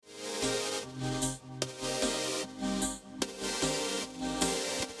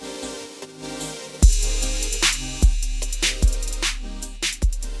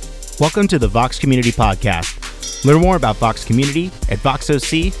Welcome to the Vox Community Podcast. Learn more about Vox Community at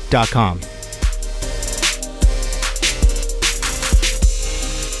voxoc.com.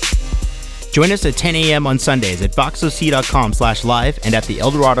 Join us at 10 a.m. on Sundays at voxoc.com/live and at the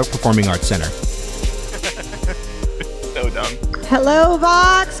Eldorado Performing Arts Center. So dumb. Hello,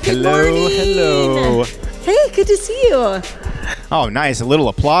 Vox. Good morning. Hello. Hey, good to see you. Oh, nice. A little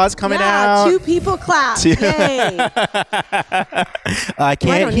applause coming out. Two people clapped. Yay. I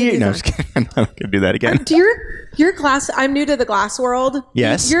can't hear. No, I'm just kidding. I'm not going to do that again. Do your glass? I'm new to the glass world.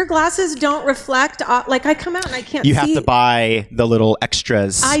 Yes. Your glasses don't reflect. Like I come out and I can't. You see. have to buy the little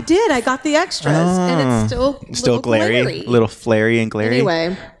extras. I did. I got the extras, and it's still glary, glary. little flary and glary.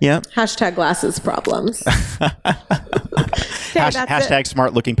 Anyway. Yep. Hashtag glasses problems. Hashtag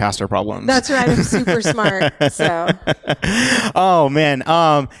smart looking past our problems. That's right. I'm super smart. So. Oh man.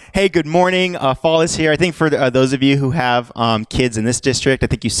 Hey, good morning. Fall is here. I think for those of you who have kids in this district, I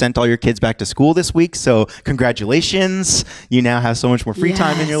think you sent all your kids back to school this week. So congratulations. You now have so much more free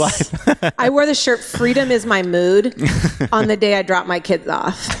time in your life. I wore the shirt "Freedom is my mood" on the day I dropped my kids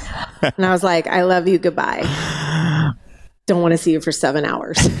off, and I was like, "I love you. Goodbye. Don't want to see you for 7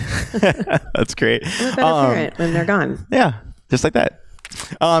 hours." That's great. I'm a better parent when they're gone. Yeah, just like that.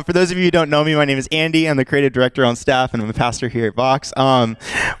 For those of you who don't know me, my name is Andy. I'm the creative director on staff, and I'm a pastor here at Vox.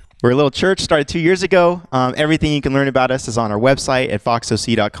 We're a little church, started 2 years ago. Everything you can learn about us is on our website at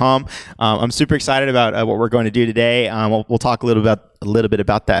voxoc.com. I'm super excited about what we're going to do today. We'll talk a little bit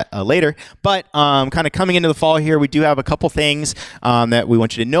about that later. But kind of coming into the fall here, we do have a couple things that we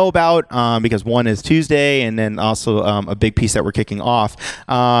want you to know about because one is Tuesday, and then also a big piece that we're kicking off.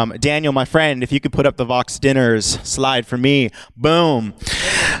 Daniel, my friend, if you could put up the Vox Dinners slide for me. Boom.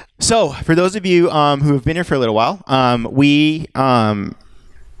 So for those of you who have been here for a little while, we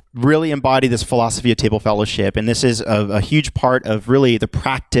really embody this philosophy of table fellowship, and this is a huge part of really the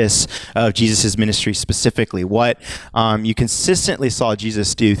practice of Jesus' ministry specifically. What you consistently saw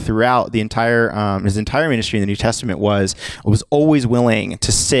Jesus do throughout the entire his entire ministry in the New Testament was always willing to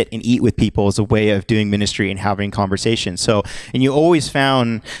sit and eat with people as a way of doing ministry and having conversations. So, and you always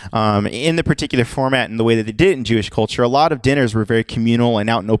found in the particular format and the way that they did it in Jewish culture, a lot of dinners were very communal and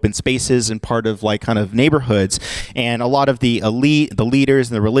out in open spaces and part of like kind of neighborhoods, and a lot of the elite, the leaders,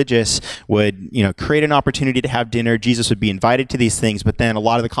 and the religious would, create an opportunity to have dinner. Jesus would be invited to these things, but then a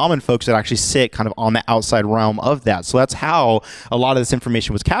lot of the common folks would actually sit kind of on the outside realm of that. So that's how a lot of this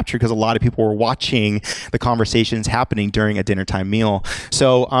information was captured, because a lot of people were watching the conversations happening during a dinner time meal.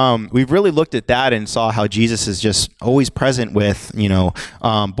 So we've really looked at that and saw how Jesus is just always present with,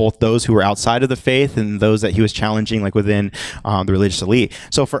 both those who were outside of the faith and those that he was challenging, like within the religious elite.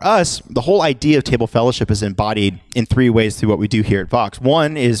 So for us, the whole idea of table fellowship is embodied in three ways through what we do here at Vox.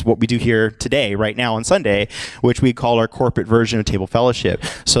 One is what we do here today, right now on Sunday, which we call our corporate version of table fellowship.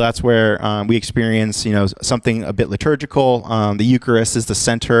 So that's where we experience, something a bit liturgical. The Eucharist is the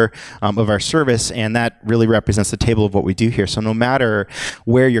center of our service, and that really represents the table of what we do here. So no matter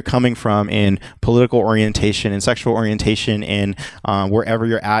where you're coming from in political orientation and sexual orientation and wherever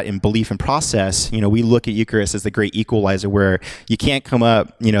you're at in belief and process, we look at Eucharist as the great equalizer, where you can't come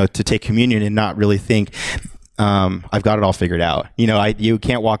up, to take communion and not really think, I've got it all figured out. You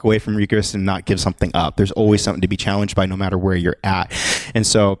can't walk away from Eucharist and not give something up. There's always something to be challenged by, no matter where you're at. And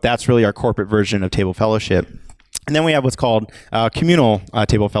so that's really our corporate version of table fellowship. And then we have what's called communal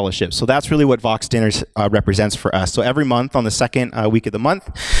table fellowship. So that's really what Vox Dinners represents for us. So every month on the second week of the month,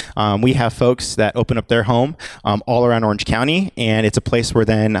 we have folks that open up their home all around Orange County, and it's a place where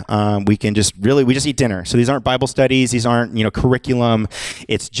then we can just eat dinner. So these aren't Bible studies, these aren't curriculum.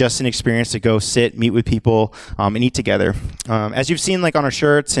 It's just an experience to go sit, meet with people, and eat together. As you've seen, like on our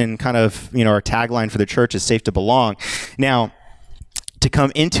shirts and kind of our tagline for the church is "Safe to Belong." Now, to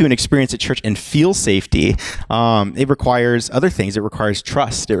come into an experience at church and feel safety, it requires other things. It requires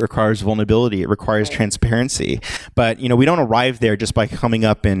trust. It requires vulnerability. It requires transparency. But, we don't arrive there just by coming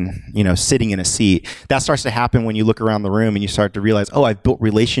up and, sitting in a seat. That starts to happen when you look around the room and you start to realize, oh, I've built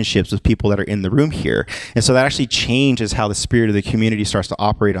relationships with people that are in the room here. And so that actually changes how the spirit of the community starts to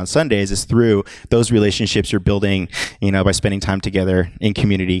operate on Sundays, is through those relationships you're building, by spending time together in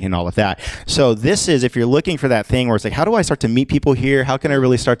community and all of that. So this is, if you're looking for that thing where it's like, how do I start to meet people here? How can I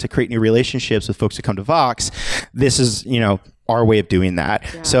really start to create new relationships with folks who come to Vox? This is, our way of doing that.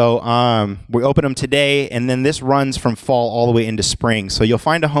 Yeah. So we open them today, and then this runs from fall all the way into spring. So you'll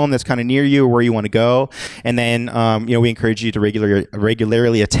find a home that's kind of near you or where you want to go, and then we encourage you to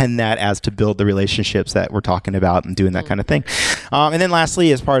regularly attend that as to build the relationships that we're talking about and doing that kind of thing. And then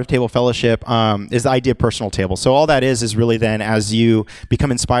lastly, as part of Table Fellowship, is the idea of personal table. So all that is really then as you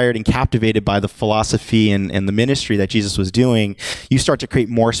become inspired and captivated by the philosophy and the ministry that Jesus was doing, you start to create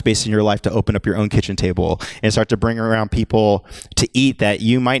more space in your life to open up your own kitchen table and start to bring around people to eat that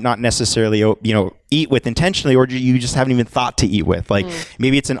you might not necessarily, eat with intentionally, or you just haven't even thought to eat with. Like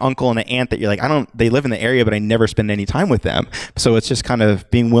maybe it's an uncle and an aunt that you're like, they live in the area, but I never spend any time with them. So it's just kind of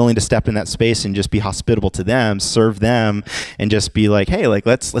being willing to step in that space and just be hospitable to them, serve them, and just be like, hey, like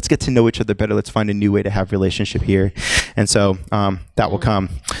let's get to know each other better. Let's find a new way to have relationship here. And so that will come.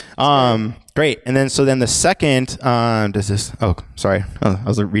 Great. And then the second, I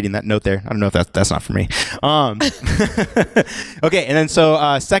was reading that note there. I don't know if that's not for me. Okay. And then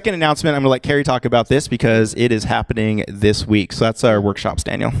second announcement, I'm going to let Carrie talk about this because it is happening this week. So that's our workshops,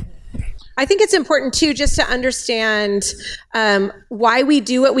 Daniel. I think it's important too, just to understand why we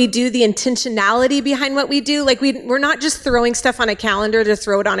do what we do, the intentionality behind what we do. Like we're not just throwing stuff on a calendar to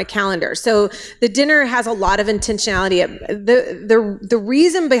throw it on a calendar. So the dinner has a lot of intentionality. The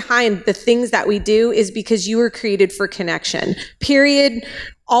reason behind the things that we do is because you were created for connection. Period.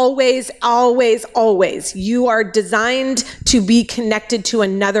 Always, always, always. You are designed to be connected to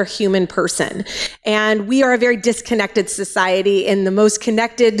another human person. And we are a very disconnected society in the most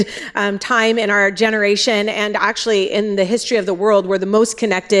connected time in our generation. And actually in the history of the world, we're the most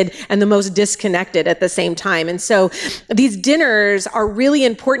connected and the most disconnected at the same time. And so these dinners are really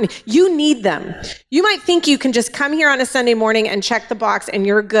important. You need them. You might think you can just come here on a Sunday morning and check the box and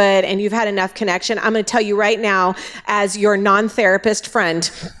you're good and you've had enough connection. I'm going to tell you right now, as your non-therapist friend,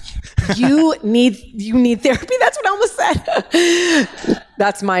 you need therapy. That's what I almost said.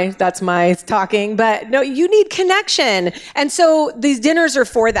 That's my talking, but no, you need connection. And so these dinners are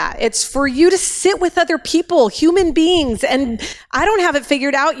for that. It's for you to sit with other people, human beings. And I don't have it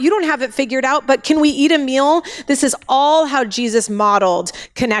figured out. You don't have it figured out, but can we eat a meal? This is all how Jesus modeled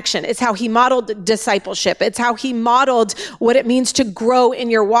connection. It's how he modeled discipleship. It's how he modeled what it means to grow in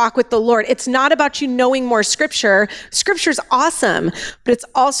your walk with the Lord. It's not about you knowing more scripture. Scripture's awesome, but it's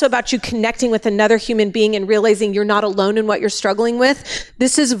also about you connecting with another human being and realizing you're not alone in what you're struggling with.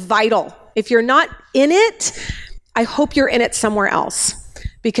 This is vital. If you're not in it, I hope you're in it somewhere else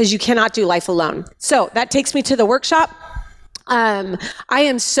because you cannot do life alone. So that takes me to the workshop. I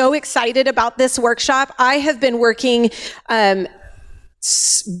am so excited about this workshop. I have been working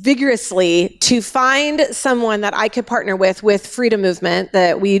vigorously to find someone that I could partner with Freedom Movement,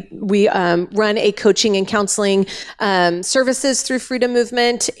 that we run a coaching and counseling services through Freedom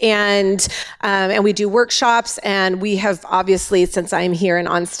Movement, and we do workshops, and we have obviously, since I'm here and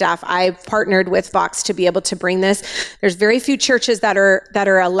on staff, I've partnered with Vox to be able to bring this. There's very few churches that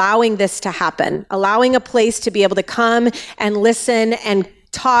are allowing this to happen, allowing a place to be able to come and listen and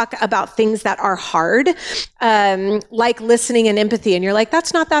talk about things that are hard, like listening and empathy. And you're like,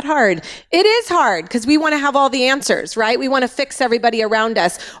 that's not that hard. It is hard because we want to have all the answers, right? We want to fix everybody around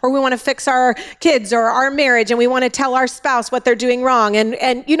us, or we want to fix our kids or our marriage, and we want to tell our spouse what they're doing wrong.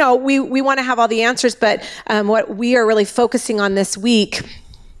 And we want to have all the answers. But what we are really focusing on this week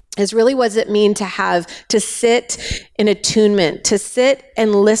is really what does it mean to sit in attunement, to sit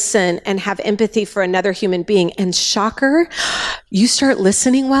and listen and have empathy for another human being. And shocker, you start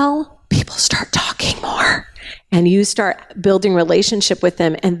listening well, people start talking more. And you start building relationship with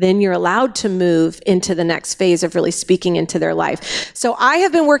them, and then you're allowed to move into the next phase of really speaking into their life. So I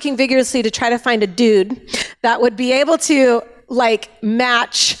have been working vigorously to try to find a dude that would be able to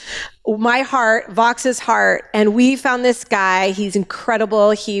match my heart, Vox's heart, and we found this guy. He's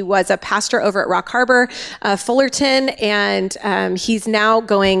incredible. He was a pastor over at Rock Harbor, Fullerton, and he's now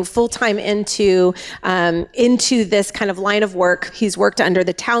going full-time into this kind of line of work. He's worked under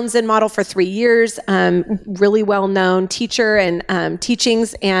the Townsend model for 3 years, really well-known teacher and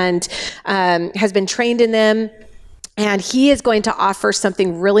teachings, and has been trained in them. And he is going to offer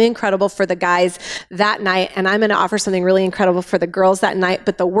something really incredible for the guys that night. And I'm going to offer something really incredible for the girls that night.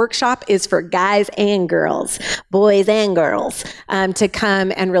 But the workshop is for guys and girls, boys and girls, to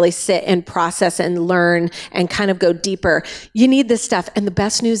come and really sit and process and learn and kind of go deeper. You need this stuff. And the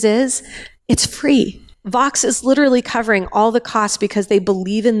best news is it's free. Vox is literally covering all the costs because they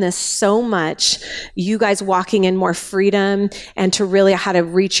believe in this so much, you guys walking in more freedom and to really how to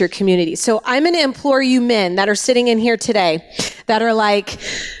reach your community. So I'm going to implore you men that are sitting in here today that are like,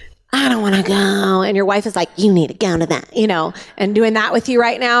 I don't want to go. And your wife is like, you need to go to that, and doing that with you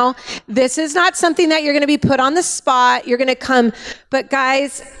right now. This is not something that you're going to be put on the spot. You're going to come. But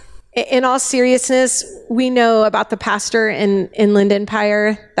guys, in all seriousness, we know about the pastor in Inland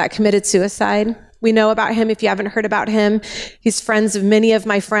Empire that committed suicide. We know about him if you haven't heard about him. He's friends of many of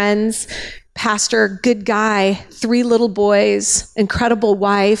my friends. Pastor, good guy, 3 little boys, incredible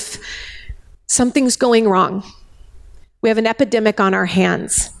wife. Something's going wrong. We have an epidemic on our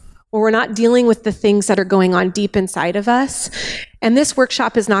hands where we're not dealing with the things that are going on deep inside of us. And this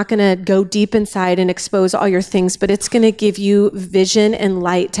workshop is not going to go deep inside and expose all your things, but it's going to give you vision and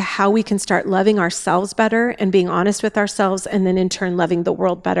light to how we can start loving ourselves better and being honest with ourselves, and then in turn loving the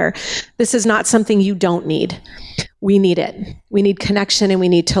world better. This is not something you don't need. We need it. We need connection, and we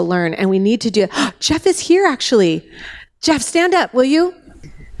need to learn, and we need to do it. Jeff is here, actually. Jeff, stand up, will you?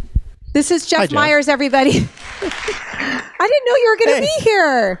 This is Jeff Myers, everybody. I didn't know you were going to be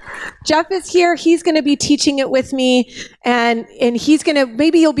here. Jeff is here. He's going to be teaching it with me, and he's going to,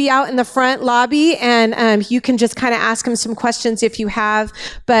 maybe you'll be out in the front lobby, and you can just kind of ask him some questions if you have.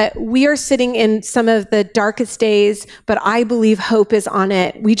 But we are sitting in some of the darkest days, but I believe hope is on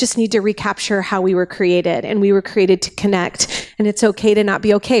it. We just need to recapture how we were created, and we were created to connect, and it's okay to not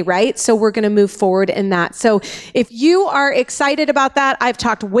be okay, right? So we're going to move forward in that. So if you are excited about that, I've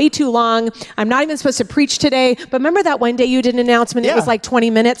talked way too long. I'm not even supposed to preach today, but remember that one day you did an announcement, It was like 20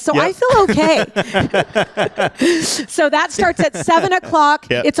 minutes. So I feel okay. So that starts at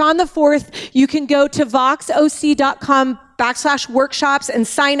 7:00. It's on the 4th. You can go to voxoc.com/workshops and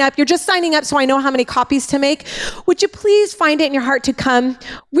sign up. You're just signing up so I know how many copies to make. Would you please find it in your heart to come?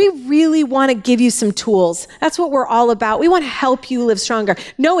 We really want to give you some tools. That's what we're all about. We want to help you live stronger.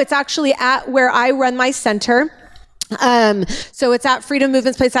 No, it's actually at where I run my center. So it's at Freedom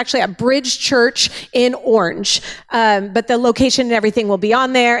Movement's place, actually at Bridge Church in Orange. But the location and everything will be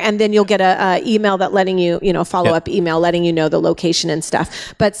on there, and then you'll get a email that letting you, follow-up email letting you know the location and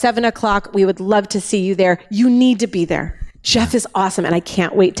stuff. But 7:00, we would love to see you there. You need to be there. Jeff is awesome, and I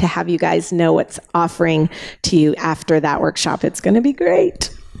can't wait to have you guys know what's offering to you after that workshop. It's going to be great.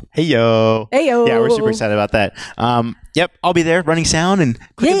 Hey, yo. Hey, yo. Yeah, we're super excited about that. I'll be there running sound and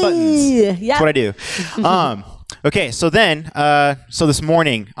clicking buttons. Yep. That's what I do. Okay, so then, this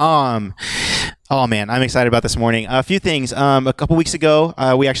morning, oh man, I'm excited about this morning. A few things. A couple weeks ago,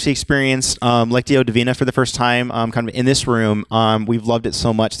 we actually experienced Lectio Divina for the first time, kind of in this room. We've loved it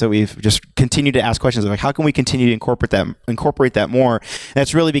so much that we've just continued to ask questions of like, how can we continue to incorporate that more? And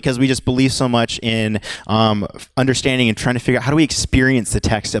that's really because we just believe so much in understanding and trying to figure out how do we experience the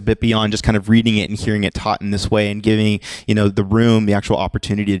text a bit beyond just kind of reading it and hearing it taught in this way, and giving the room the actual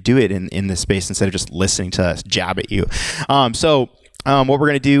opportunity to do it in this space instead of just listening to us jab at you. What we're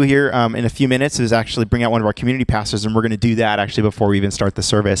going to do here in a few minutes is actually bring out one of our community pastors, and we're going to do that actually before we even start the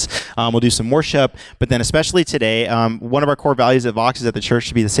service. We'll do some worship, but then especially today, one of our core values at Vox is that the church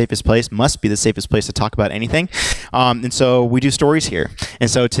should be the safest place, must be the safest place to talk about anything. And so we do stories here.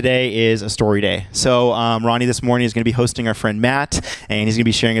 And so today is a story day. So Ronnie this morning is going to be hosting our friend Matt, and he's going to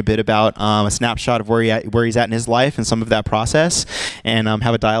be sharing a bit about a snapshot of where he's at in his life and some of that process, and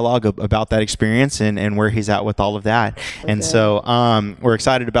have a dialogue about that experience and where he's at with all of that. Okay. And so we're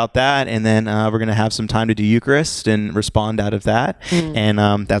excited about that, and then we're going to have some time to do Eucharist and respond out of that,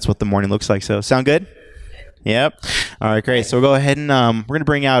 and that's what the morning looks like. So sound good? Yep. All right, great. So we'll go ahead and we're going to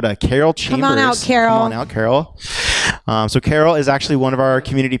bring out Carol Chambers. Come on out, Carol. Come on out, Carol. So Carol is actually one of our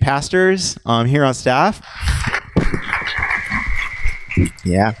community pastors here on staff.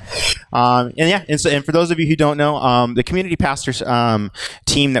 Yeah. And for those of you who don't know, the community pastors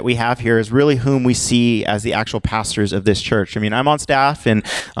team that we have here is really whom we see as the actual pastors of this church. I mean, I'm on staff, and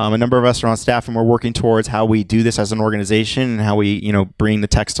a number of us are on staff, and we're working towards how we do this as an organization and how we, bring the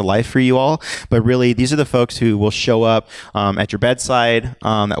text to life for you all. But really, these are the folks who will show up at your bedside,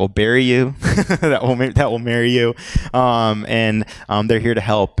 that will bury you, that will marry you, and they're here to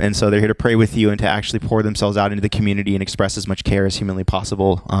help. And so they're here to pray with you and to actually pour themselves out into the community and express as much care as humanly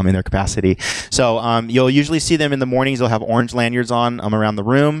possible in their capacity. So you'll usually see them in the mornings. They'll have orange lanyards on around the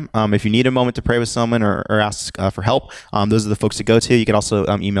room. If you need a moment to pray with someone or ask for help, those are the folks to go to. You can also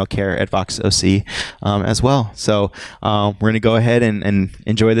email care@voxoc as well. So we're going to go ahead and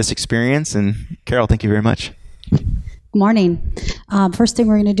enjoy this experience. And Carol, thank you very much. Good morning. First thing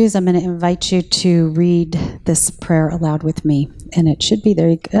we're going to do is I'm going to invite you to read this prayer aloud with me. And it should be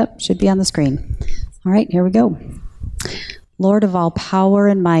there. Should be on the screen. All right, here we go. Lord of all power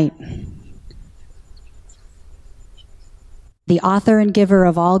and might, the author and giver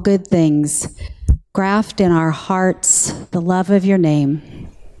of all good things, graft in our hearts the love of your name.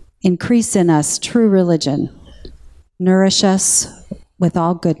 Increase in us true religion. Nourish us with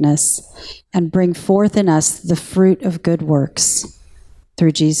all goodness, and bring forth in us the fruit of good works.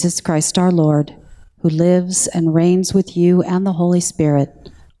 Through Jesus Christ our Lord, who lives and reigns with you and the Holy Spirit,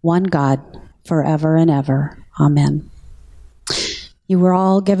 one God, forever and ever. Amen. You were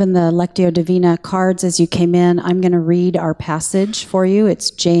all given the Lectio Divina cards as you came in. I'm going to read our passage for you.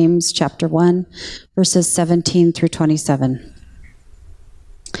 It's James chapter 1, verses 17 through 27.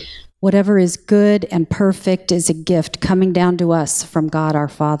 Whatever is good and perfect is a gift coming down to us from God our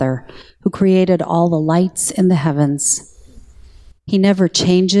Father, who created all the lights in the heavens. He never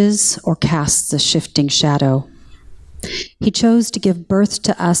changes or casts a shifting shadow. He chose to give birth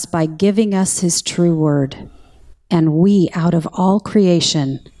to us by giving us his true word, and we, out of all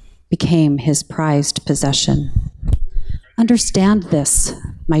creation, became his prized possession. Understand this,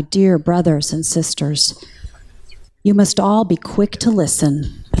 my dear brothers and sisters. You must all be quick to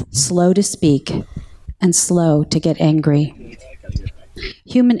listen, slow to speak, and slow to get angry.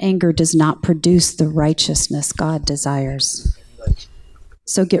 Human anger does not produce the righteousness God desires.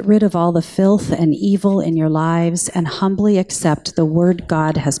 So get rid of all the filth and evil in your lives and humbly accept the word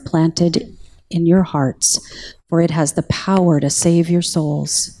God has planted in your hearts, for it has the power to save your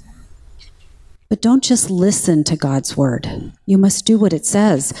souls. But don't just listen to God's word. You must do what it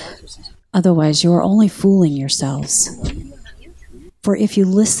says. Otherwise, you are only fooling yourselves. For if you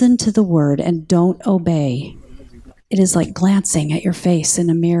listen to the word and don't obey, it is like glancing at your face in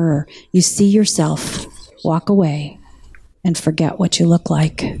a mirror. You see yourself, walk away, and forget what you look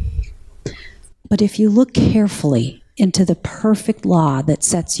like. But if you look carefully into the perfect law that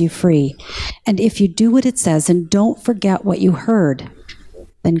sets you free, and if you do what it says and don't forget what you heard,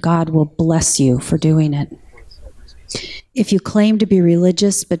 then God will bless you for doing it. If you claim to be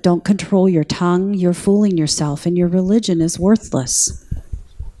religious but don't control your tongue, you're fooling yourself and your religion is worthless.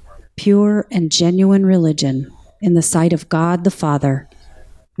 Pure and genuine religion in the sight of God the Father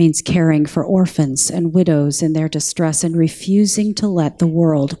means caring for orphans and widows in their distress and refusing to let the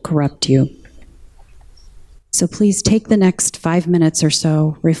world corrupt you. So please take the next 5 minutes or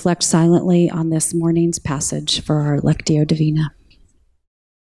so, reflect silently on this morning's passage for our Lectio Divina.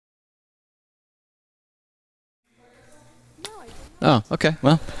 Oh, okay.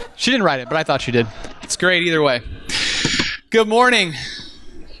 Well, she didn't write it, but I thought she did. It's great either way. Good morning.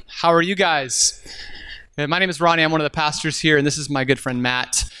 How are you guys? My name is Ronnie. I'm one of the pastors here, and this is my good friend,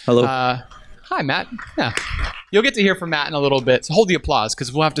 Matt. Hello. Hi, Matt. Yeah. You'll get to hear from Matt in a little bit, so hold the applause,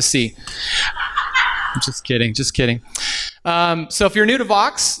 because we'll have to see. I'm just kidding. So if you're new to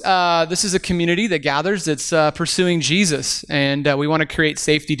Vox, this is a community that gathers that's pursuing Jesus, and we want to create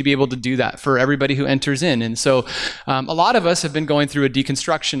safety to be able to do that for everybody who enters in. And so a lot of us have been going through a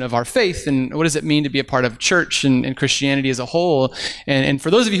deconstruction of our faith and what does it mean to be a part of church and Christianity as a whole. And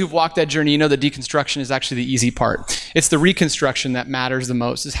for those of you who've walked that journey, you know that deconstruction is actually the easy part. It's the reconstruction that matters the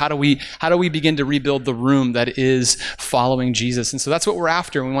most, is how do we begin to rebuild the room that is following Jesus. And so that's what we're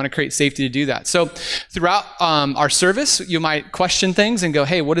after, and we want to create safety to do that. So throughout our service, you might question things and go,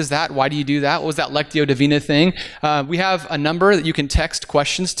 hey, what is that? Why do you do that? What was that Lectio Divina thing? We have a number that you can text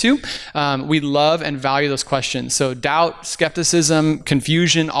questions to. We love and value those questions. So doubt, skepticism,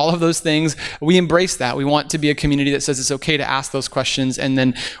 confusion, all of those things, we embrace that. We want to be a community that says it's okay to ask those questions, and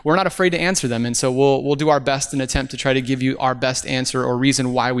then we're not afraid to answer them. And so we'll do our best and attempt to try to give you our best answer or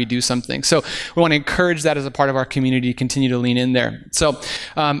reason why we do something. So we want to encourage that as a part of our community, continue to lean in there. So,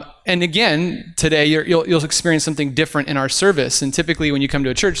 and again, today you'll experience something different in our service. And typically when you come to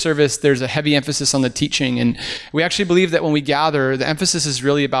a church service, there's a heavy emphasis on the teaching. And we actually believe that when we gather, the emphasis is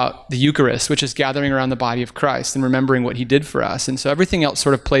really about the Eucharist, which is gathering around the body of Christ and remembering what he did for us. And so everything else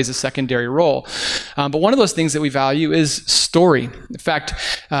sort of plays a secondary role. But one of those things that we value is story. In fact,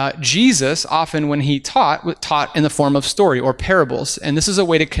 Jesus often when he taught in the form of story or parables. And this is a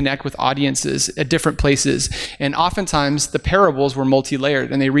way to connect with audiences at different places. And oftentimes the parables were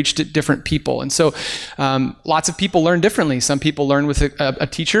multi-layered and they reached different people. And so lots of people learn differently. Some people learn with a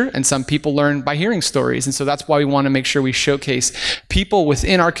teacher, and some people learn by hearing stories. And so that's why we want to make sure we showcase people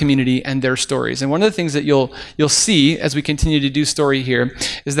within our community and their stories. And one of the things that you'll see as we continue to do story here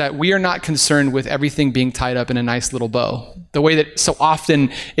is that we are not concerned with everything being tied up in a nice little bow, the way that so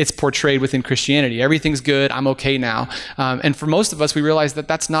often it's portrayed within Christianity. Everything's good, I'm okay now. And for most of us, we realize that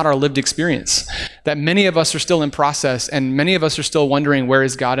that's not our lived experience, that many of us are still in process, and many of us are still wondering, where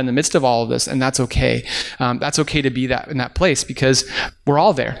is God in the midst of all of this? And that's okay. That's okay to be that in that place because we're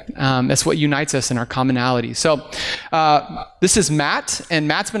all there. That's what unites us in our commonality. So this is Matt, and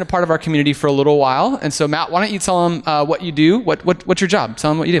Matt's been a part of our community for a little while. And so Matt, why don't you tell him what you do? What's your job?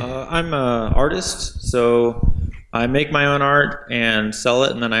 Tell him what you do. I'm an artist, so I make my own art and sell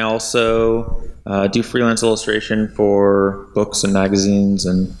it, and then I also do freelance illustration for books and magazines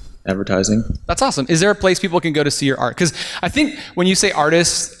and advertising. That's awesome. Is there a place people can go to see your art? Because I think when you say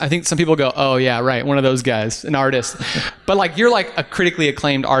artist, I think some people go, "Oh yeah, right, one of those guys, an artist." But like you're like a critically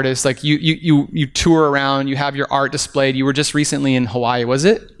acclaimed artist. Like you tour around, you have your art displayed. You were just recently in Hawaii, was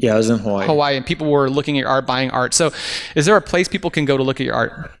it? Yeah, I was in Hawaii. And people were looking at your art, buying art. So, is there a place people can go to look at your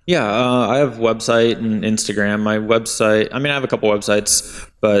art? Yeah, I have a website and Instagram. My website, I mean, I have a couple websites,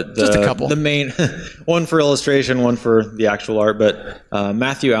 but Just a couple. The main one for illustration, one for the actual art. But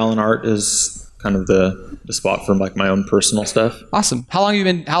Matthew Allen Art is kind of the spot for like my own personal stuff. Awesome. How long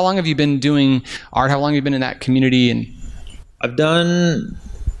have you been doing art? How long have you been in that community? And I've done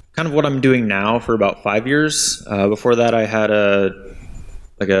kind of what I'm doing now for about 5 years. Before that, I had a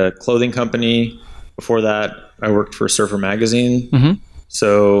clothing company. Before that, I worked for Surfer Magazine. Mm-hmm.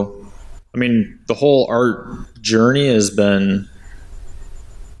 So, I mean, the whole art journey has been,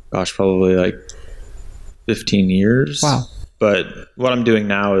 probably like 15 years. Wow. But what I'm doing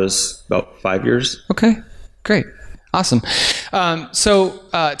now is about 5 years. Okay, great. Awesome. So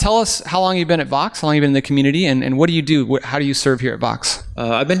tell us how long you've been at Vox, how long you've been in the community, and what do you do? How do you serve here at Vox?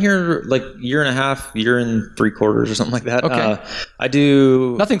 I've been here like year and a half, year and 3/4 or something like that. Okay. I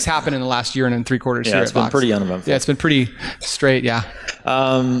do... Nothing's happened in the last year and 3/4 here at Vox. Yeah, it's been pretty uneventful. Yeah, it's been pretty straight, yeah.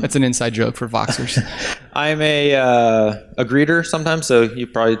 That's an inside joke for Voxers. I'm a greeter sometimes, so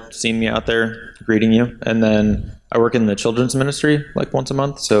you've probably seen me out there greeting you. And then I work in the children's ministry like once a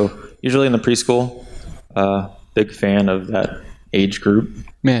month, so usually in the preschool. Big fan of that age group.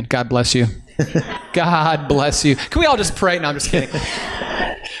 Man, God bless you. God bless you. Can we all just pray? No, I'm just kidding.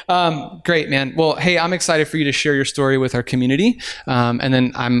 Great, man. Well, hey, I'm excited for you to share your story with our community, and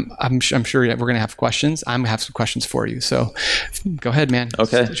then I'm sure we're gonna have questions. I'm gonna have some questions for you. So, go ahead, man.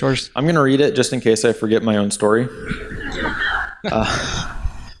 Okay, it's yours. I'm gonna read it just in case I forget my own story.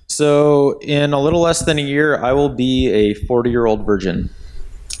 So, in a little less than a year, I will be a 40-year-old virgin.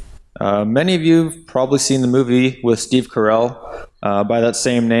 Many of you have probably seen the movie with Steve Carell by that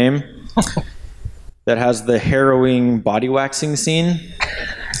same name that has the harrowing body waxing scene.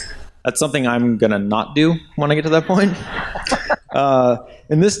 That's something I'm going to not do when I get to that point.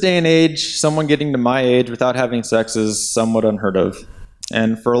 In this day and age, someone getting to my age without having sex is somewhat unheard of.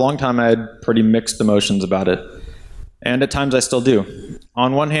 And for a long time, I had pretty mixed emotions about it. And at times I still do.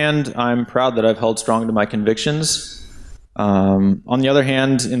 On one hand, I'm proud that I've held strong to my convictions. On the other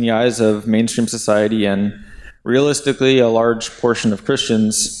hand, in the eyes of mainstream society and realistically a large portion of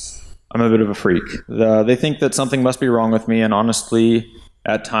Christians, I'm a bit of a freak. They think that something must be wrong with me, and honestly,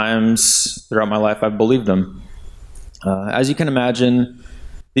 at times throughout my life, I've believed them. As you can imagine,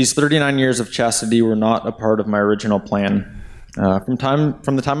 these 39 years of chastity were not a part of my original plan. From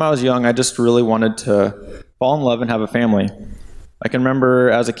the time I was young, I just really wanted to fall in love and have a family. I can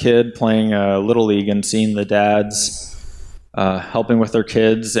remember as a kid playing Little League and seeing the dads helping with their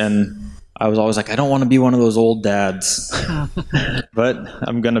kids, and I was always like, I don't want to be one of those old dads. But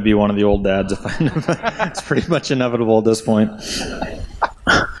I'm going to be one of the old dads. It's pretty much inevitable at this point.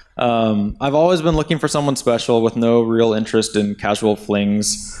 I've always been looking for someone special with no real interest in casual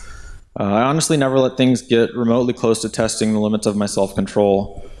flings. I honestly never let things get remotely close to testing the limits of my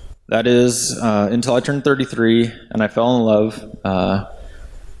self-control. That is, until I turned 33 and I fell in love.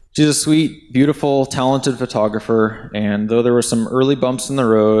 She's a sweet, beautiful, talented photographer, and though there were some early bumps in the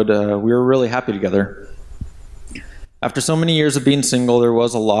road, we were really happy together. After so many years of being single, there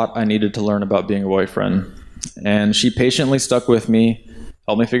was a lot I needed to learn about being a boyfriend, and she patiently stuck with me,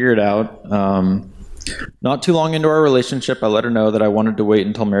 helped me figure it out. Not too long into our relationship, I let her know that I wanted to wait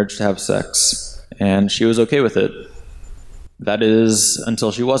until marriage to have sex, and she was okay with it. That is,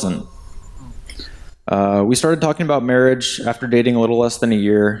 until she wasn't. We started talking about marriage after dating a little less than a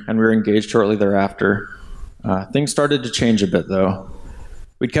year, and we were engaged shortly thereafter. Things started to change a bit, though.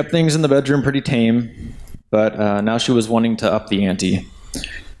 We'd kept things in the bedroom pretty tame, but now she was wanting to up the ante.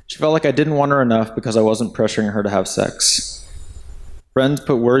 She felt like I didn't want her enough because I wasn't pressuring her to have sex. Friends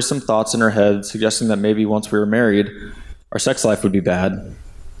put worrisome thoughts in her head, suggesting that maybe once we were married, our sex life would be bad,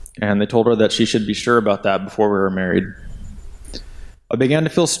 and they told her that she should be sure about that before we were married. I began to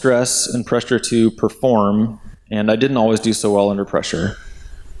feel stress and pressure to perform, and I didn't always do so well under pressure.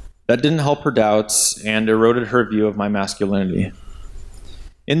 That didn't help her doubts and eroded her view of my masculinity.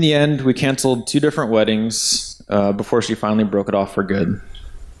 In the end, we canceled 2 different weddings before she finally broke it off for good.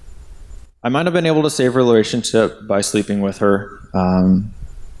 I might have been able to save her relationship by sleeping with her,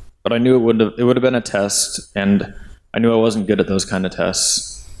 but I knew it would have been a test, and I knew I wasn't good at those kind of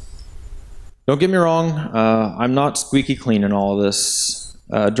tests. Don't get me wrong, I'm not squeaky clean in all of this.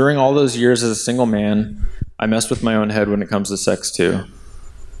 During all those years as a single man, I messed with my own head when it comes to sex too.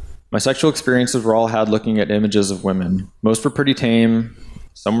 My sexual experiences were all had looking at images of women. Most were pretty tame,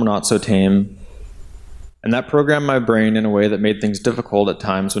 some were not so tame. And that programmed my brain in a way that made things difficult at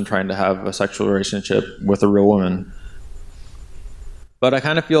times when trying to have a sexual relationship with a real woman. But I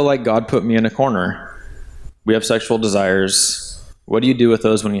kind of feel like God put me in a corner. We have sexual desires. What do you do with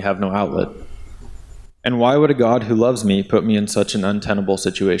those when you have no outlet? And why would a God who loves me put me in such an untenable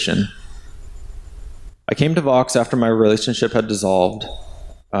situation? I came to Vox after my relationship had dissolved.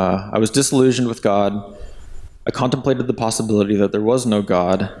 I was disillusioned with God. I contemplated the possibility that there was no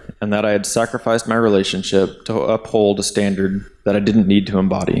God and that I had sacrificed my relationship to uphold a standard that I didn't need to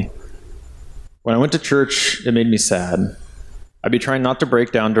embody. When I went to church, it made me sad. I'd be trying not to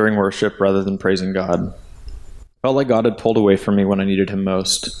break down during worship rather than praising God. I felt like God had pulled away from me when I needed him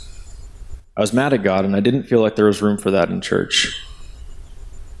most. I was mad at God, and I didn't feel like there was room for that in church.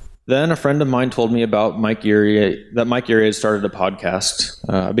 Then a friend of mine told me about Mike Erie, that Mike Erie had started a podcast.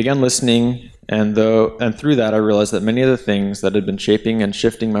 I began listening, and through that I realized that many of the things that had been shaping and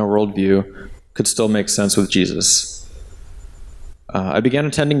shifting my worldview could still make sense with Jesus. I began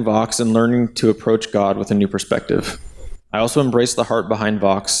attending Vox and learning to approach God with a new perspective. I also embraced the heart behind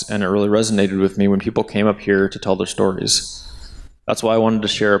Vox, and it really resonated with me when people came up here to tell their stories. That's why I wanted to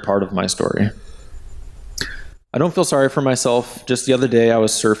share a part of my story. I don't feel sorry for myself. Just the other day I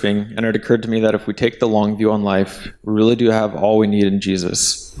was surfing, and it occurred to me that if we take the long view on life, we really do have all we need in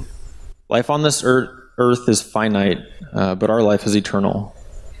Jesus. Life on this earth is finite, but our life is eternal.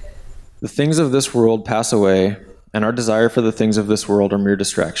 The things of this world pass away, and our desire for the things of this world are mere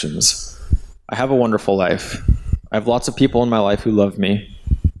distractions. I have a wonderful life. I have lots of people in my life who love me.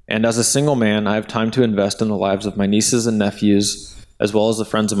 And as a single man, I have time to invest in the lives of my nieces and nephews, as well as the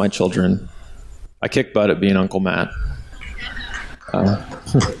friends of my children. I kick butt at being Uncle Matt. I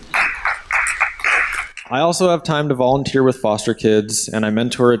also have time to volunteer with foster kids, and I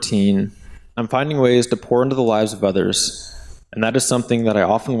mentor a teen. I'm finding ways to pour into the lives of others, and that is something that I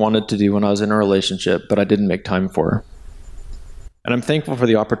often wanted to do when I was in a relationship, but I didn't make time for. And I'm thankful for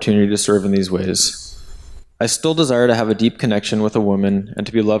the opportunity to serve in these ways. I still desire to have a deep connection with a woman and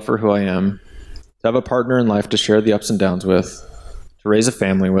to be loved for who I am, to have a partner in life to share the ups and downs with, to raise a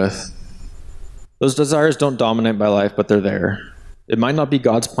family with. Those desires don't dominate my life, but they're there. It might not be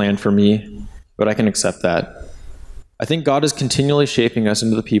God's plan for me, but I can accept that. I think God is continually shaping us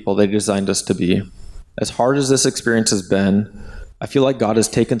into the people that He designed us to be. As hard as this experience has been, I feel like God has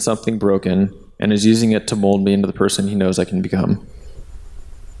taken something broken and is using it to mold me into the person He knows I can become.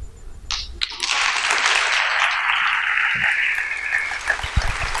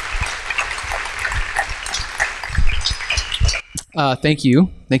 Thank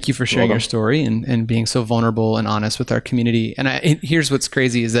you. Thank you for sharing your story and being so vulnerable and honest with our community. And here's what's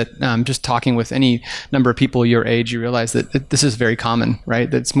crazy is that just talking with any number of people your age, you realize that this is very common, right?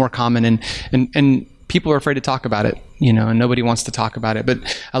 That it's more common and people are afraid to talk about it, and nobody wants to talk about it. But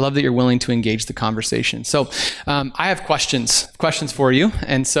I love that you're willing to engage the conversation. So I have questions for you.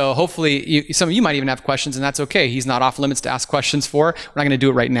 And so hopefully some of you might even have questions, and that's okay. He's not off limits to ask questions for. We're not going to do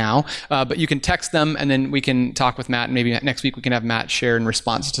it right now. But you can text them, and then we can talk with Matt. And maybe next week we can have Matt share in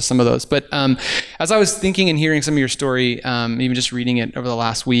response to some of those. But as I was thinking and hearing some of your story, even just reading it over the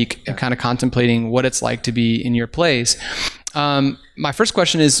last week, and kind of contemplating what it's like to be in your place, my first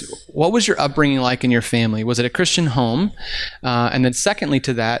question is, what was your upbringing like in your family? Was it a Christian home? And then secondly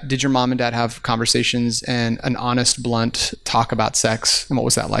to that, did your mom and dad have conversations and an honest, blunt talk about sex? And what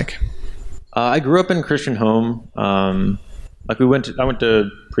was that like? I grew up in a Christian home. I went to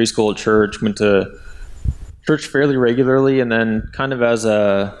preschool at church, went to church fairly regularly, and then kind of as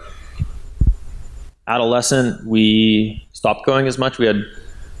a adolescent, we stopped going as much. We had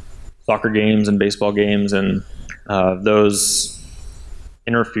soccer games and baseball games, and those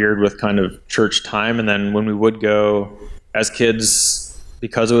interfered with kind of church time. And then when we would go as kids,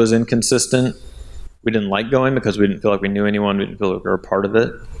 because it was inconsistent, we didn't like going because we didn't feel like we knew anyone. We didn't feel like we were a part of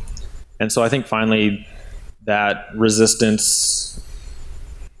it. And so I think finally that resistance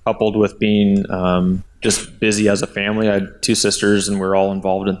coupled with being just busy as a family. I had two sisters and we're all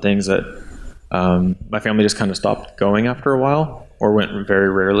involved in things that my family just kind of stopped going after a while, or went very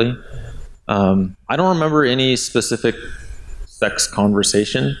rarely. I don't remember any specific sex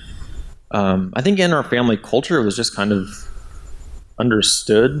conversation. I think in our family culture, it was just kind of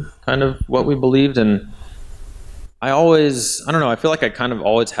understood kind of what we believed. And I don't know, I feel like I kind of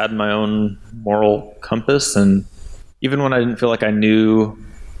always had my own moral compass. And even when I didn't feel like I knew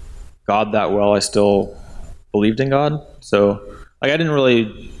God that well, I still believed in God. So I didn't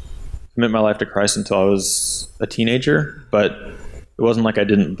really commit my life to Christ until I was a teenager, but it wasn't like I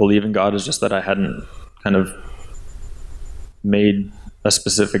didn't believe in God. It's just that I hadn't kind of made a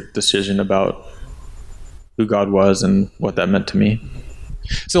specific decision about who God was and what that meant to me.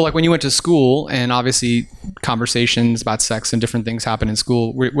 So like when you went to school, and obviously conversations about sex and different things happen in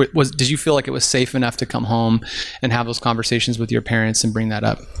school, did you feel like it was safe enough to come home and have those conversations with your parents and bring that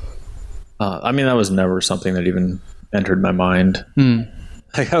up? I mean, that was never something that even entered my mind.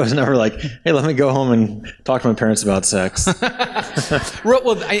 Like I was never like, hey, let me go home and talk to my parents about sex.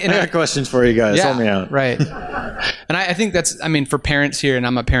 Well, I got questions for you guys. Help me out. Right. And I think that's, I mean, for parents here, and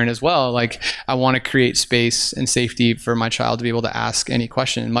I'm a parent as well, like I want to create space and safety for my child to be able to ask any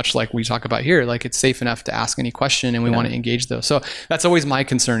question, much like we talk about here. Like it's safe enough to ask any question, and we want to engage those. So that's always my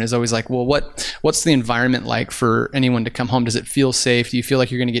concern, is always like, well, what's the environment like for anyone to come home? Does it feel safe? Do you feel like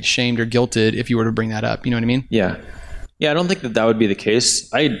you're going to get shamed or guilted if you were to bring that up? You know what I mean? Yeah. Yeah, I don't think that would be the case.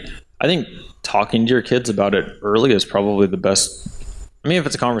 I think talking to your kids about it early is probably the best. I mean, if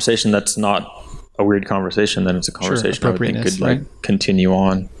it's a conversation that's not a weird conversation, then it's a conversation I would think could continue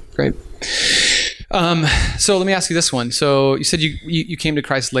on. Great. So let me ask you this one. So you said you came to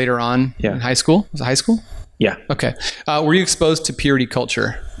Christ later on in high school. Was it high school? Yeah. Okay. Were you exposed to purity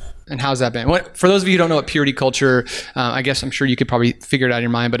culture? And how's that been? For those of you who don't know what purity culture, I guess I'm sure you could probably figure it out in your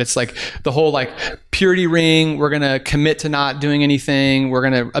mind, but it's like the whole like purity ring. We're going to commit to not doing anything. We're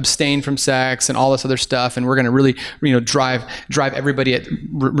going to abstain from sex and all this other stuff. And we're going to really, drive everybody at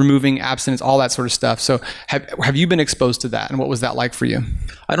removing abstinence, all that sort of stuff. So have you been exposed to that? And what was that like for you?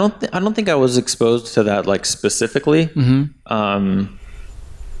 I don't think I was exposed to that like specifically. Mm-hmm.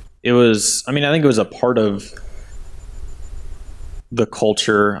 It was, I think it was a part of the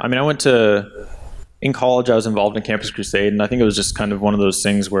culture. I mean, in college, I was involved in Campus Crusade, and I think it was just kind of one of those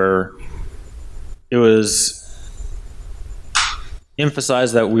things where it was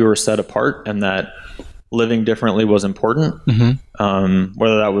emphasized that we were set apart and that living differently was important. Mm-hmm.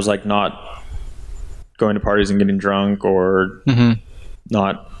 Whether that was like not going to parties and getting drunk or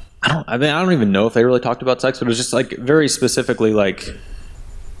not, I don't even know if they really talked about sex, but it was just like very specifically like,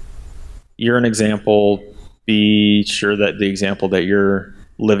 you're an example. Be sure that the example that you're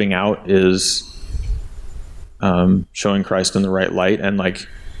living out is showing Christ in the right light, and like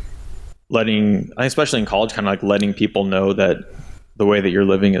especially in college, kind of like letting people know that the way that you're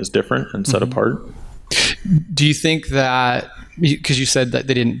living is different and set apart. Do you think that, because you said that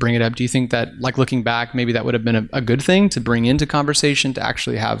they didn't bring it up, do you think that like looking back, maybe that would have been a good thing to bring into conversation, to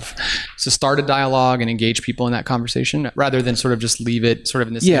actually to start a dialogue and engage people in that conversation rather than sort of just leave it sort of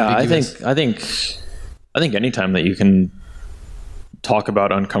in this ambiguous... I think anytime that you can talk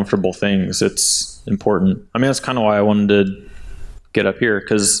about uncomfortable things, it's important. I mean, that's kind of why I wanted to get up here,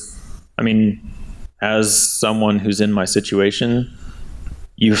 because, I mean, as someone who's in my situation,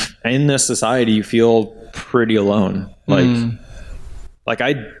 in this society, you feel pretty alone. Like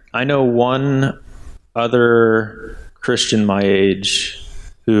I know one other Christian my age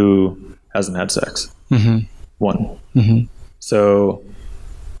who hasn't had sex. Mm-hmm. One. Mm-hmm. So...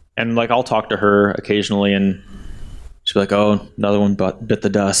 And like, I'll talk to her occasionally and she'll be like, oh, another one bit the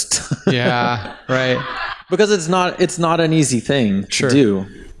dust. Yeah. Right. Because it's not an easy thing to do.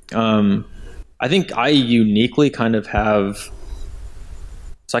 I think I uniquely kind of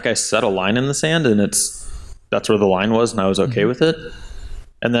it's like I set a line in the sand, and that's where the line was, and I was okay with it.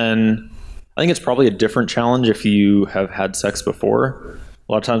 And then I think it's probably a different challenge if you have had sex before.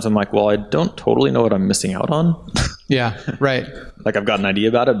 A lot of times I'm like, well, I don't totally know what I'm missing out on. Yeah, right. Like I've got an idea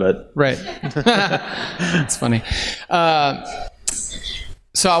about it, but... Right. It's funny.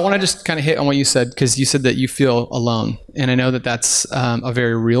 So I want to just kind of hit on what you said, because you said that you feel alone. And I know that that's a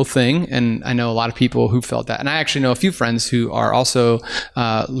very real thing. And I know a lot of people who felt that. And I actually know a few friends who are also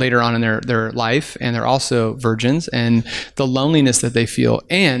later on in their life, and they're also virgins, and the loneliness that they feel.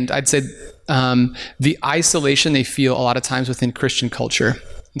 And I'd say the isolation they feel a lot of times within Christian culture.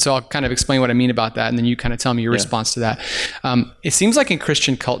 And so I'll kind of explain what I mean about that, and then you kind of tell me your response to that. It seems like in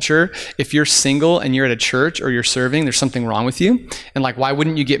Christian culture, if you're single and you're at a church or you're serving, there's something wrong with you. And like, why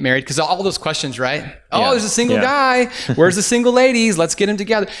wouldn't you get married? Because all those questions, right? Oh, there's a single guy. Where's the single ladies? Let's get them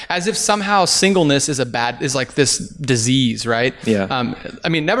together. As if somehow singleness is like this disease, right? Yeah. I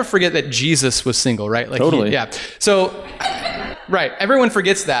mean, never forget that Jesus was single, right? Like totally. So... Right. Everyone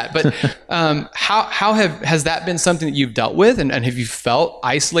forgets that. But has that been something that you've dealt with? And have you felt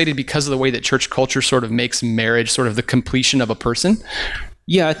isolated because of the way that church culture sort of makes marriage sort of the completion of a person?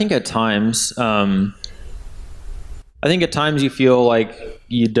 Yeah, I think at times. I think at times you feel like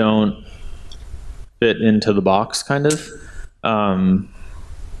you don't fit into the box, kind of. And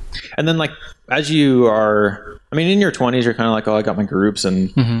then like, as you are, I mean, in your 20s, you're kind of like, oh, I got my groups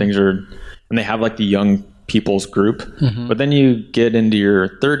and things are, and they have like the young people's group, but then you get into your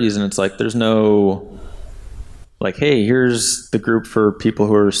 30s and it's like there's no like, hey, here's the group for people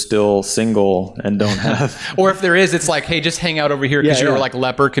who are still single and don't have. Or if there is, it's like, hey, just hang out over here because Yeah, you're yeah. like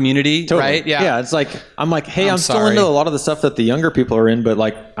leper community, Totally. right? Yeah. It's like, I'm like, hey, I'm still sorry. into a lot of the stuff that the younger people are in, but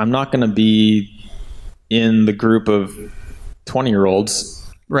like, I'm not going to be in the group of 20-year-olds.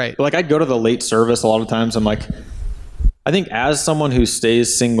 Right. Like, I'd go to the late service a lot of times. I'm like, I think as someone who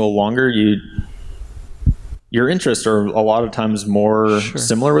stays single longer, your interests are a lot of times more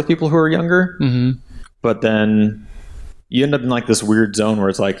similar with people who are younger. Mm-hmm. But then you end up in like this weird zone where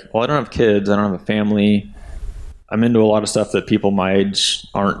it's like, well, I don't have kids. I don't have a family. I'm into a lot of stuff that people my age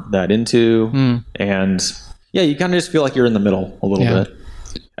aren't that into. And yeah, you kind of just feel like you're in the middle a little bit.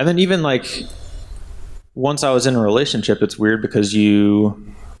 And then even like once I was in a relationship, it's weird because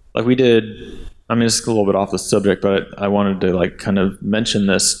we did, I mean, it's a little bit off the subject, but I wanted to like kind of mention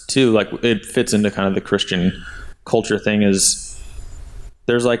this too. Like it fits into kind of the Christian culture thing is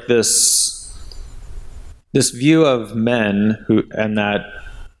there's like this view of men and that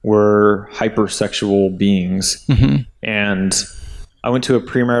we're hypersexual beings. Mm-hmm. And I went to a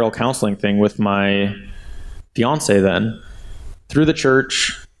premarital counseling thing with my fiance then through the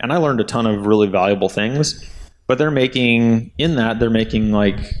church, and I learned a ton of really valuable things. But they're making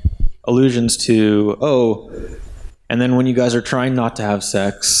like allusions to, and then when you guys are trying not to have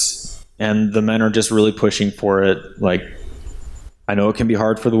sex and the men are just really pushing for it, like, I know it can be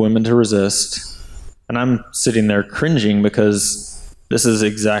hard for the women to resist. And I'm sitting there cringing because this is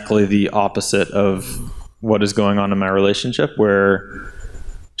exactly the opposite of what is going on in my relationship, where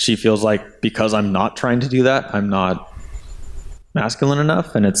she feels like because I'm not trying to do that, I'm not masculine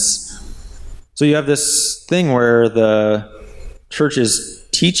enough. And so you have this thing where the church is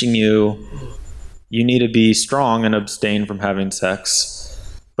teaching you need to be strong and abstain from having sex.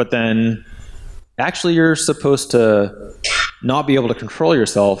 But then actually you're supposed to not be able to control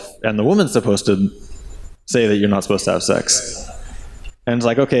yourself, and the woman's supposed to say that you're not supposed to have sex. And it's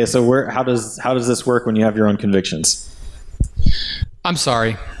like, okay, so how does this work when you have your own convictions? I'm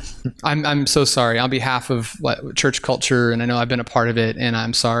sorry. I'm so sorry on behalf of church culture, and I know I've been a part of it, and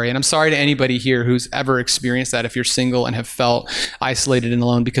I'm sorry. And I'm sorry to anybody here who's ever experienced that. If you're single and have felt isolated and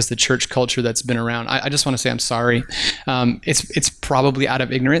alone because the church culture that's been around, I just want to say I'm sorry. It's probably out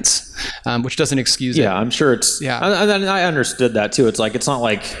of ignorance, which doesn't excuse it. Yeah, I'm sure it's. Yeah, and I understood that too. It's like it's not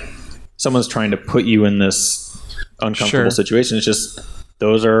like someone's trying to put you in this uncomfortable situation. It's just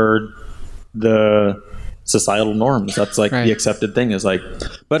those are the societal norms. That's like the accepted thing is like,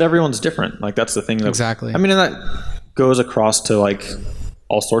 but everyone's different. Like that's the thing that exactly. I mean, and that goes across to like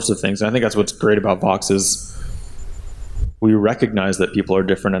all sorts of things. And I think that's what's great about Vox is we recognize that people are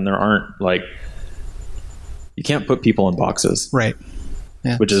different, and there aren't like, you can't put people in boxes. Right.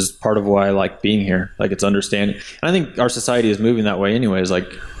 Yeah. Which is part of why I like being here. Like it's understanding. And I think our society is moving that way anyways. Like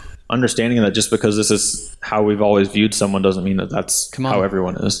understanding that just because this is how we've always viewed someone doesn't mean that that's how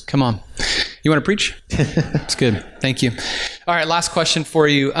everyone is. Come on. You want to preach? It's good. Thank you. All right. Last question for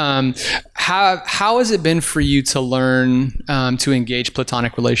you. How has it been for you to learn to engage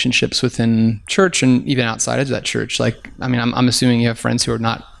platonic relationships within church and even outside of that church? Like, I mean, I'm assuming you have friends who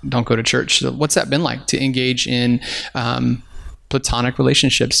don't go to church. So what's that been like to engage in platonic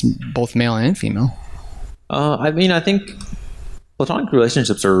relationships, both male and female? I mean, I think platonic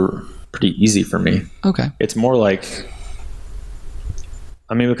relationships are pretty easy for me. Okay. It's more like,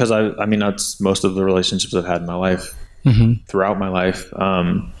 I mean, because that's most of the relationships I've had in my life, throughout my life.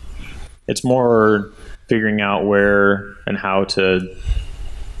 It's more figuring out where and how to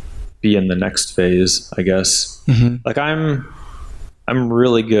be in the next phase, I guess. Like I'm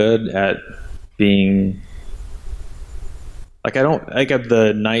really good at being like, I don't like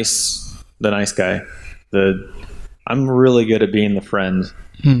the nice guy. I'm really good at being the friend.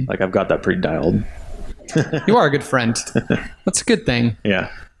 Like I've got that pretty dialed. You are a good friend. That's a good thing.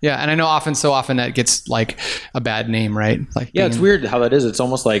 Yeah. Yeah. And I know so often that gets like a bad name, right? Like, yeah, it's weird how that is. It's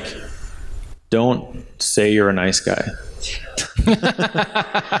almost like, don't say you're a nice guy.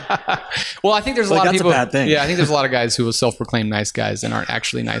 Well, I think there's a lot of people. That's a bad thing. Yeah, I think there's a lot of guys who will self-proclaim nice guys and aren't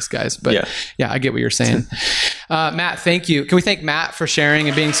actually nice guys. But yeah, I get what you're saying. Matt, thank you. Can we thank Matt for sharing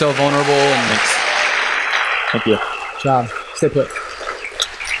and being so vulnerable? And thanks. Thank you. Good job. Stay put.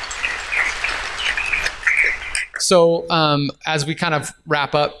 So as we kind of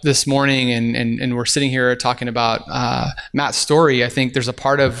wrap up this morning and we're sitting here talking about Matt's story, I think there's a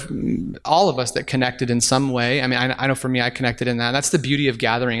part of all of us that connected in some way. I mean, I know for me, I connected in that. That's the beauty of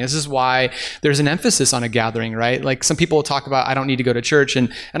gathering. This is why there's an emphasis on a gathering, right? Like some people will talk about, I don't need to go to church.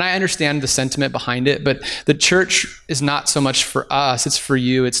 And I understand the sentiment behind it, but the church is not so much for us, it's for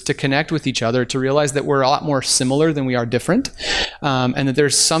you. It's to connect with each other, to realize that we're a lot more similar than we are different. And that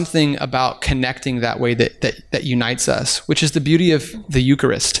there's something about connecting that way that unites us, which is the beauty of the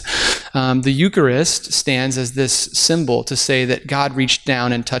Eucharist. The Eucharist stands as this symbol to say that God reached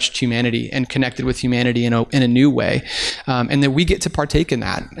down and touched humanity and connected with humanity in a new way, and that we get to partake in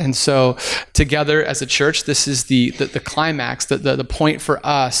that. And so together as a church, this is the climax, the point for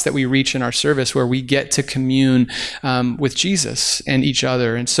us that we reach in our service, where we get to commune with Jesus and each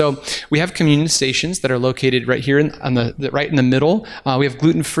other. And so we have communion stations that are located right here right in the middle. We have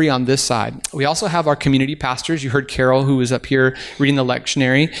gluten-free on this side. We also have our community pastors. You heard Carol, who was up here reading the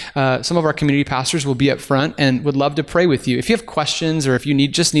lectionary. Some of our community pastors will be up front and would love to pray with you. If you have questions or if you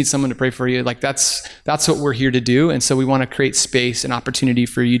just need someone to pray for you, like that's what we're here to do. And so we want to create space and opportunity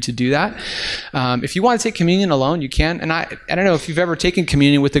for you to do that. If you want to take communion alone, you can. And I don't know if you've ever taken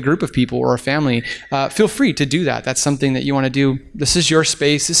communion with a group of people or a family, feel free to do that. That's something that you want to do. This is your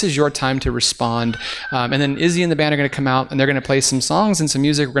space. This is your time to respond. And then Izzy and the band are going to come out and they're going to play some songs and some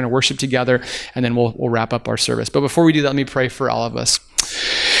music. We're going to worship together, and then we'll wrap up our service. But before we do that, let me pray for all of us.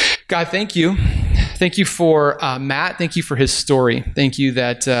 God, thank you. Thank you for Matt. Thank you for his story. Thank you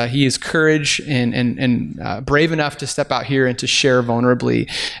that he is courage and brave enough to step out here and to share vulnerably.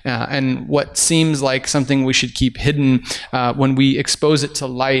 And what seems like something we should keep hidden, when we expose it to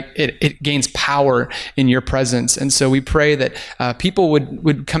light, it gains power in your presence. And so we pray that people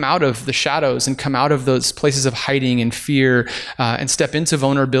would come out of the shadows and come out of those places of hiding and fear, and step into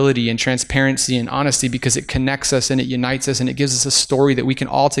vulnerability and transparency and honesty, because it connects us and it unites us and it gives us a story that we can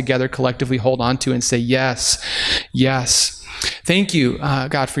all together collectively hold on to and say, yes, yes. Thank you,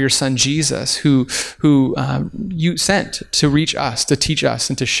 God, for your son, Jesus, who you sent to reach us, to teach us,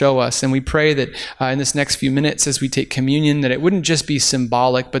 and to show us. And we pray that in this next few minutes as we take communion, that it wouldn't just be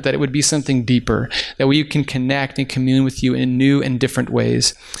symbolic, but that it would be something deeper, that we can connect and commune with you in new and different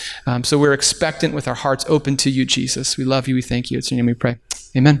ways. So we're expectant with our hearts open to you, Jesus. We love you. We thank you. It's in your name we pray.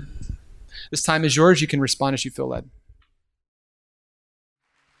 Amen. This time is yours. You can respond as you feel led.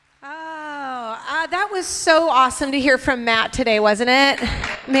 That was so awesome to hear from Matt today, wasn't it?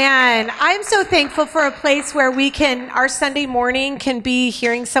 Man, I'm so thankful for a place where our Sunday morning can be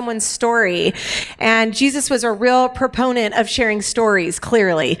hearing someone's story. And Jesus was a real proponent of sharing stories,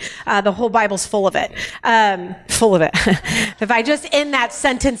 clearly. The whole Bible's full of it. Full of it. If I just end that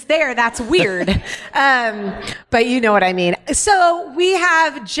sentence there, that's weird. But you know what I mean. So we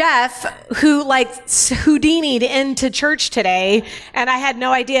have Jeff, who Houdini'd into church today. And I had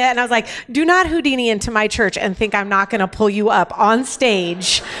no idea. And I was like, do not Houdini into my church and think I'm not going to pull you up on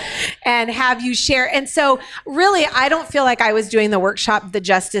stage and have you share. And so really, I don't feel like I was doing the workshop the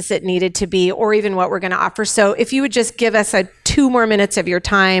justice it needed to be, or even what we're going to offer. So if you would just give us 2 more minutes of your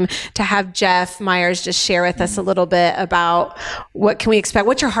time to have Jeff Myers just share with us a little bit about what can we expect?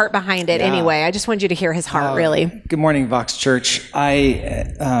 What's your heart behind it anyway? I just wanted you to hear his heart, really. Good morning, Vox Church.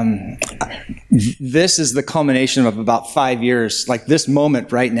 This is the culmination of about 5 years, like this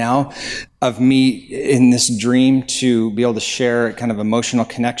moment right now, of me in this dream to be able to share kind of emotional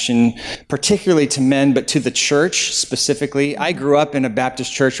connection, particularly to men, but to the church specifically. I grew up in a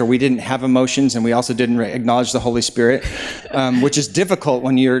Baptist church where we didn't have emotions, and we also didn't acknowledge the Holy Spirit, which is difficult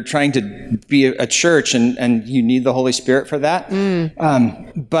when you're trying to be a church and you need the Holy Spirit for that.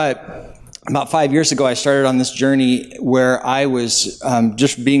 But about 5 years ago, I started on this journey where I was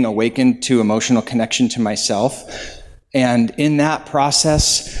just being awakened to emotional connection to myself. And in that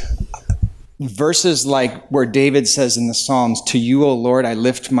process, verses like where David says in the Psalms, "To you, O Lord, I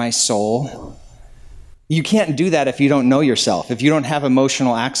lift my soul." You can't do that if you don't know yourself, if you don't have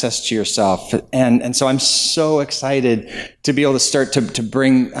emotional access to yourself. And so I'm so excited to be able to start to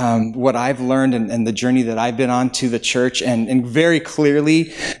bring what I've learned and the journey that I've been on to the church, and very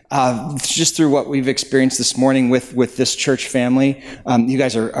clearly, just through what we've experienced this morning with this church family, you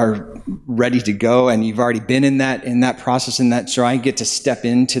guys are ready to go, and you've already been in that process, so I get to step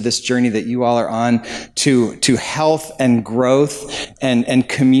into this journey that you all are on to health and growth and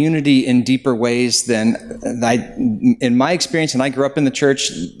community in deeper ways than in my experience. And I grew up in the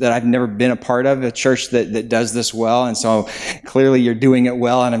church that I've never been a part of, a church that does this well. And so clearly you're doing it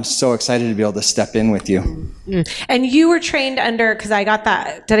well, and I'm so excited to be able to step in with you. And you were trained under, because I got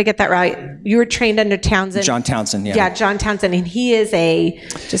that, did I to get that right. You were trained under Townsend. John Townsend, yeah. Yeah, John Townsend. And he is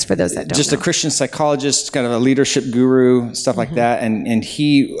just for those that don't just know. a Christian psychologist, kind of a leadership guru, stuff like that. And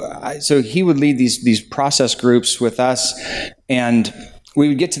he would lead these process groups with us, and we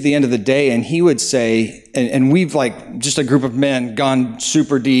would get to the end of the day, and he would say, and we've like just a group of men gone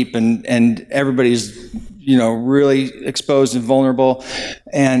super deep, and everybody's really exposed and vulnerable,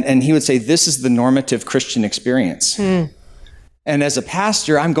 and he would say, this is the normative Christian experience. And as a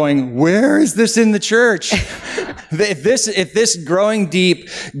pastor, I'm going, where is this in the church? If this growing deep,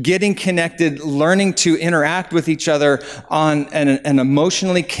 getting connected, learning to interact with each other on an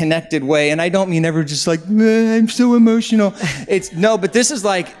emotionally connected way, and I don't mean ever just like, I'm so emotional. But this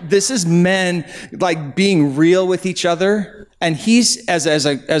is men like being real with each other. And he's, as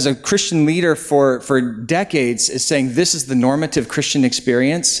a Christian leader for decades, is saying this is the normative Christian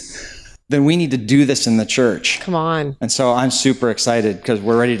experience. Then we need to do this in the church. Come on. And so I'm super excited because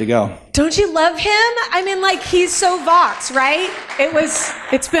we're ready to go. Don't you love him? I mean, like, he's so Vox, right?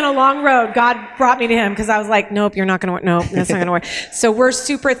 It's been a long road. God brought me to him because I was like, nope, you're not going to work. Nope, that's not going to work. So we're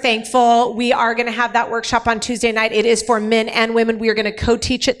super thankful. We are going to have that workshop on Tuesday night. It is for men and women. We are going to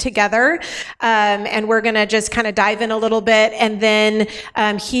co-teach it together. And we're going to just kind of dive in a little bit. And then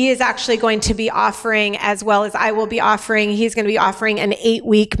he is actually going to be offering, as well as I will be offering, he's going to be offering an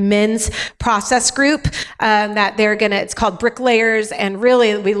 8-week men's process group that it's called Bricklayers. And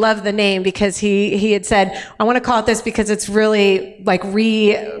really, we love the name because he had said, I want to call it this because it's really like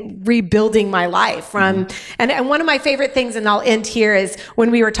rebuilding my life from, and one of my favorite things, and I'll end here, is when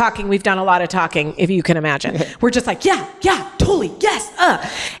we were talking, we've done a lot of talking, if you can imagine. We're just like, yeah, totally, yes.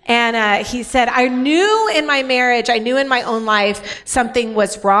 And he said, I knew in my marriage, I knew in my own life something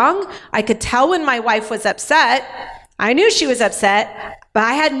was wrong. I could tell when my wife was upset. I knew she was upset, but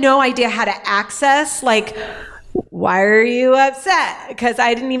I had no idea how to access, like, why are you upset? Because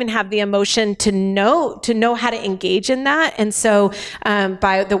I didn't even have the emotion to know how to engage in that. And so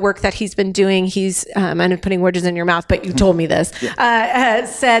by the work that he's been doing, I'm putting words in your mouth, but you told me this,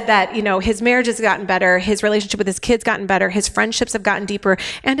 said that, his marriage has gotten better, his relationship with his kids gotten better, his friendships have gotten deeper,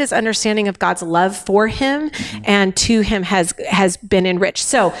 and his understanding of God's love for him and to him has been enriched.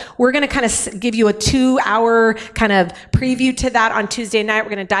 So we're going to kind of give you a 2-hour kind of preview to that on Tuesday night.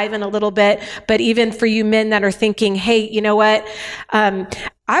 We're going to dive in a little bit, but even for you men that are thinking, hey, you know what? I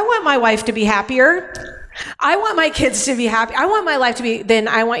want my wife to be happier. I want my kids to be happy. I want my life to be, then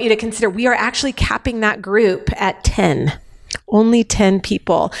I want you to consider we are actually capping that group at 10. Only 10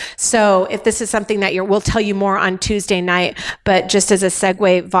 people. So if this is something that we'll tell you more on Tuesday night, but just as a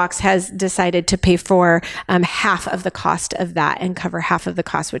segue, Vox has decided to pay for half of the cost of that and cover half of the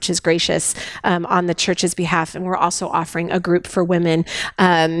cost, which is gracious on the church's behalf. And we're also offering a group for women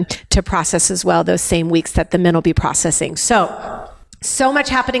to process as well those same weeks that the men will be processing. So much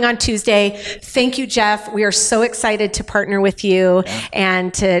happening on Tuesday. Thank you, Jeff. We are so excited to partner with you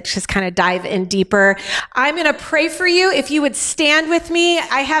and to just kind of dive in deeper. I'm going to pray for you. If you would stand with me,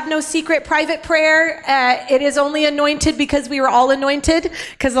 I have no secret private prayer. It is only anointed because we were all anointed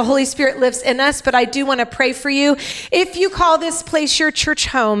because the Holy Spirit lives in us. But I do want to pray for you. If you call this place your church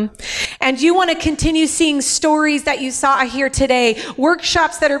home and you want to continue seeing stories that you saw here today,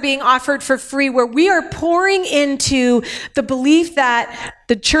 workshops that are being offered for free, where we are pouring into the belief that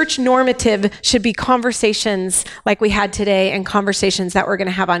the church normative should be conversations like we had today and conversations that we're going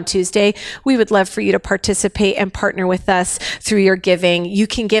to have on Tuesday, we would love for you to participate and partner with us through your giving. You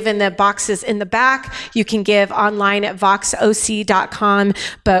can give in the boxes in the back. You can give online at voxoc.com,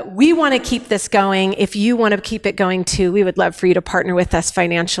 but we want to keep this going. If you want to keep it going too, we would love for you to partner with us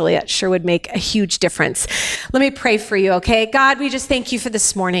financially. It sure would make a huge difference. Let me pray for you, okay? God, we just thank you for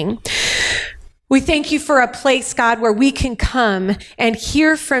this morning. We thank you for a place, God, where we can come and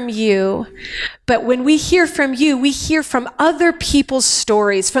hear from you. But when we hear from you, we hear from other people's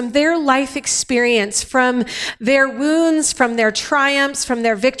stories, from their life experience, from their wounds, from their triumphs, from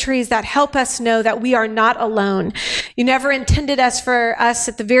their victories that help us know that we are not alone. You never intended for us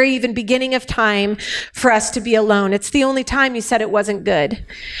at the very even beginning of time for us to be alone. It's the only time you said it wasn't good.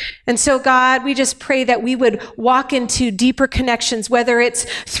 And so, God, we just pray that we would walk into deeper connections, whether it's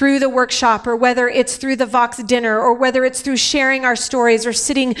through the workshop or whether it's through the Vox dinner or whether it's through sharing our stories or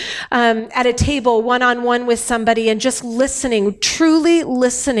sitting at a table one-on-one with somebody and just listening, truly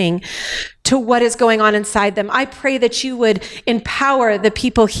listening to what is going on inside them. I pray that you would empower the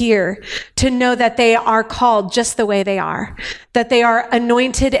people here to know that they are called just the way they are, that they are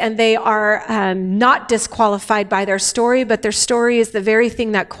anointed and they are not disqualified by their story, but their story is the very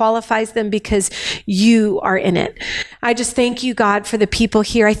thing that qualifies them because you are in it. I just thank you, God, for the people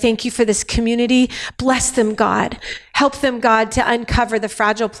here. I thank you for this community. Bless them, God. Help them, God, to uncover the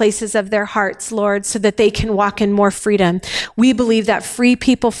fragile places of their hearts, Lord, so that they can walk in more freedom. We believe that free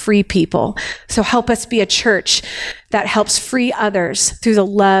people free people. So help us be a church that helps free others through the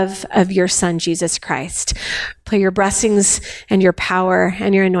love of your Son, Jesus Christ. Pray your blessings and your power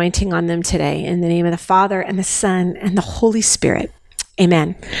and your anointing on them today. In the name of the Father and the Son and the Holy Spirit.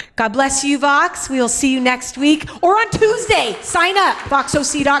 Amen. God bless you, Vox. We will see you next week or on Tuesday. Sign up,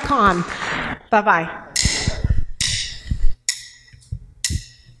 voxoc.com. Bye-bye.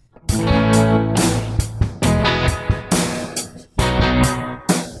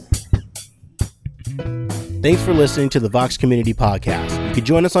 Thanks for listening to the Vox Community Podcast. You can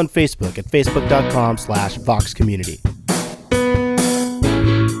join us on Facebook at facebook.com/Vox Community.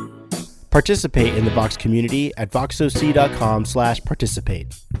 Participate in the Vox community at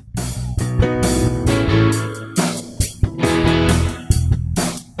voxoc.com/participate.